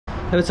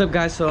Hey, what's up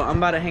guys? So I'm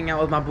about to hang out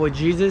with my boy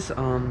Jesus.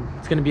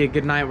 It's gonna be a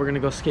good night. We're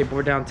gonna go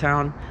skateboard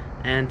downtown,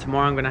 and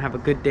tomorrow I'm gonna have a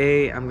good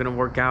day. I'm gonna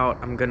work out,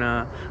 I'm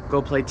gonna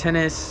go play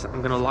tennis,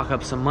 I'm gonna lock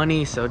up some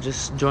money, so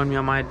just join me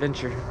on my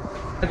adventure.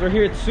 Guys, we're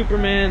here at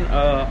Superman,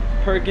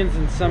 Perkins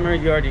and Summer,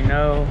 you already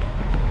know.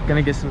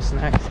 Gonna get some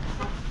snacks.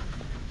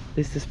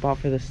 This is the spot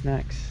for the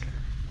snacks.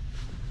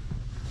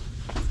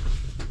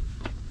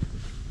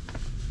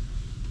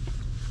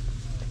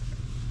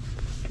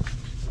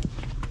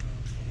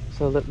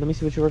 So let me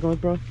see what you're working with,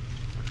 bro.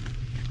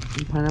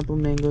 Pineapple,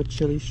 mango,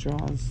 chili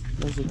straws.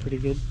 Those look pretty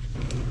good.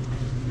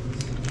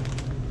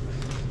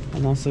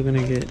 I'm also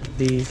gonna get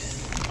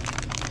these.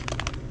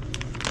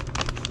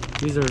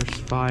 These are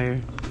fire.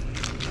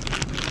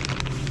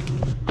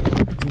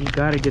 You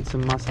gotta get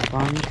some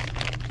mazapans.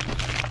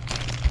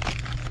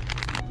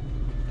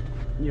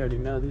 You already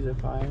know these are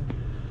fire.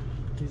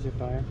 These are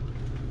fire.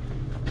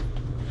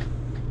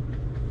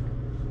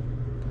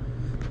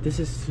 This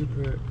is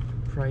super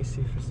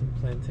pricey for some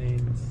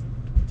plantains.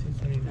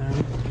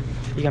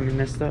 $2.39. You got me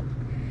messed up.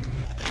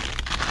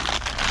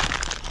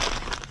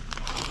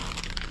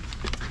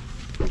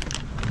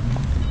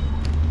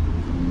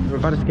 We're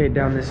about to skate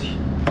down this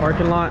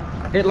parking lot.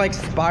 It like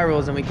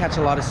spirals and we catch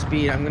a lot of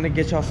speed. I'm gonna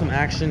get y'all some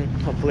action.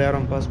 Hopefully I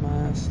don't bust my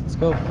ass. Let's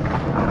go.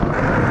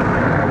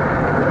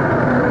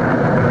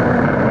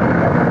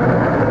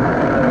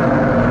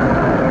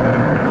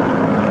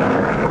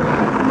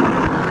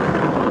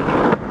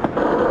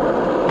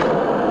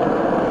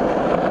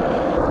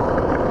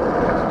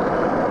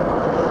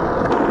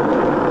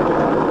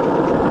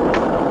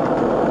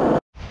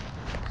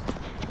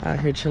 Out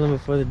here chilling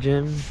before the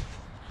gym.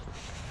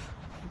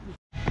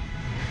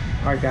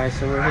 Alright guys,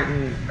 so we're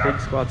hitting big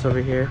squats over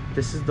here.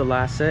 This is the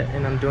last set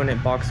and I'm doing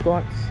it box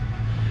squats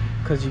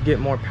because you get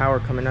more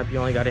power coming up. You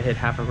only got to hit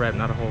half a rep,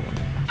 not a whole one.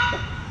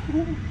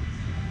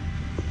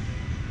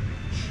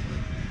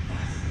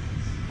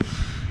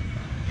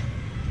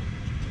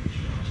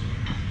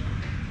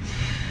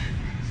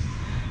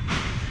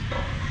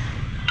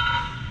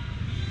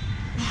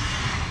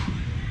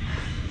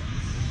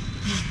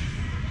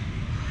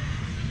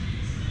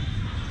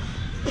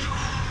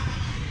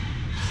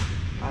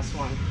 Last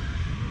one.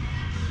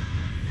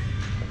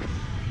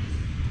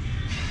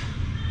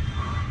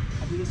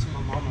 I do this for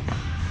my mama.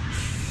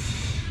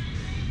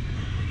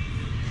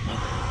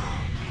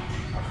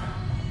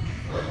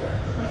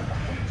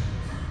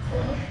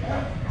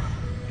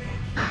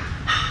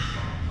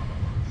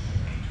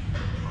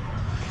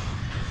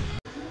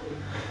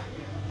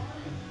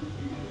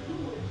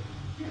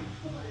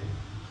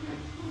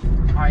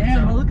 Alright,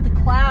 damn, so look at the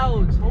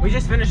clouds. We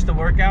just finished the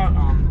workout.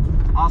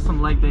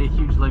 Awesome leg day,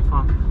 huge leg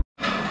pump.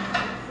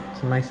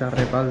 Some nice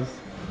arepas.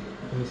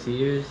 Let me see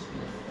yours.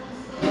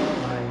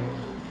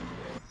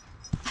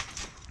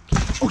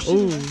 Oh shit.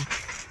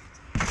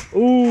 Ooh.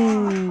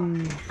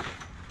 Ooh.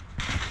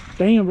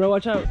 Damn, bro,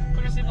 watch out.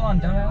 Put your seatbelt on,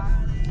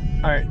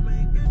 dumbass. Alright.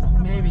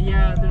 Maybe,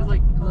 yeah. There's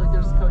like, look,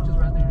 there's coaches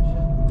right there and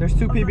shit. There's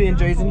 2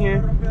 PB&JS in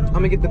here. I'm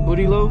gonna get the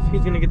booty loaf.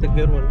 He's gonna get the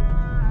good one.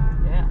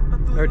 Yeah.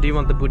 Or do you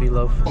want the booty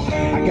loaf?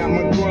 I got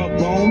my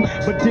grub on,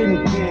 but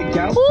didn't dig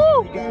out.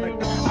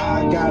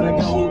 I gotta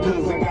go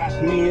cause I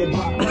got me a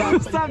drop.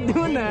 Stop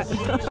doing that.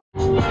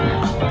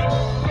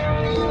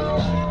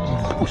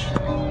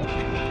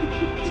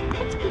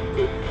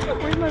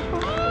 Where's my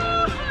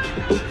phone?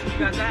 You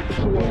got that?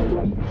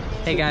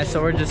 Hey guys,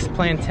 so we're just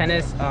playing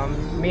tennis.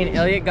 Me and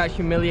Elliot got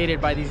humiliated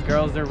by these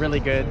girls. They're really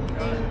good.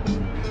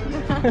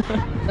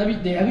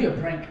 They have you a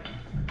prank.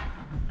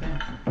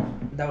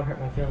 That would hurt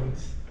my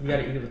feelings. You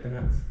gotta eat it with the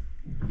nuts.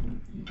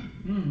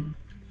 Mm.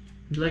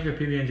 You like your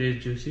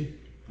PB&J's juicy?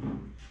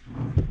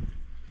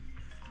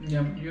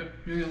 Yeah, you're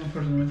the only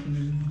person that can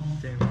use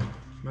it. Damn,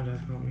 my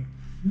dad called me.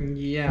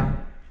 Yeah.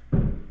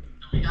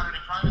 We got any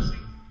privacy?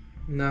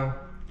 No.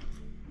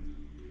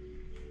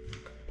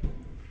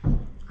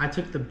 I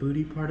took the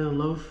booty part of the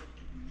loaf.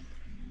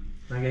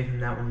 And I gave him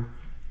that one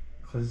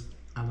because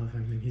I love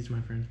him and he's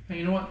my friend. Hey,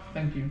 you know what?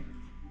 Thank you.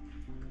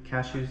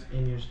 Cashews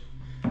in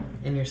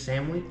your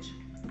sandwich.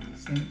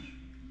 Sandwich.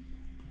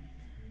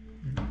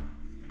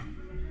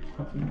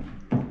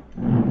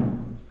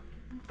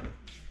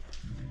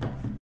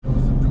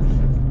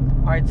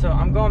 Alright, so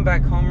I'm going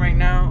back home right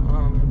now.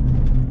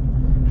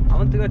 I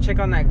went to go check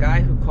on that guy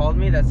who called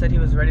me that said he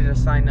was ready to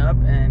sign up,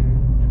 and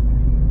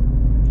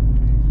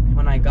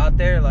when I got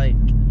there, like,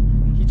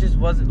 he just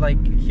wasn't, like,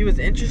 he was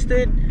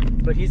interested,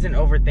 but he's an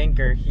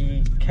overthinker.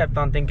 He kept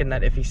on thinking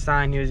that if he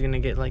signed, he was gonna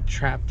get, like,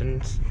 trapped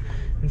in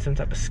some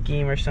type of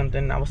scheme or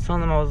something. I was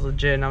telling him I was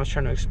legit and I was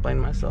trying to explain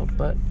myself,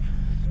 but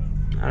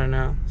I don't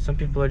know. Some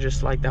people are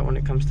just like that when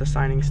it comes to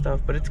signing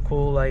stuff, but it's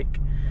cool. Like,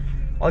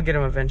 I'll get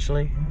him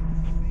eventually.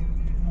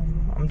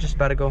 I'm just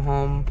about to go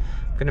home.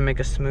 I'm gonna make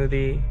a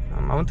smoothie.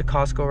 I went to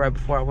Costco right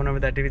before I went over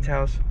to that dude's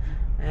house,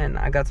 and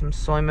I got some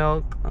soy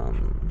milk,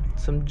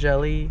 some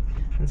jelly,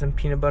 and some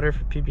peanut butter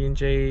for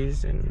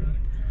PB&J's, and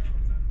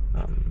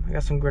I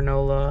got some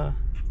granola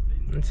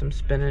and some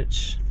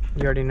spinach.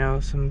 You already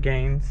know, some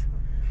gains.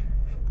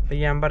 But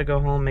yeah, I'm about to go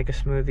home, make a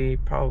smoothie,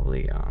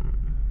 probably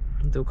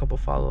do a couple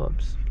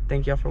follow-ups.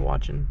 thank y'all for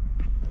watching.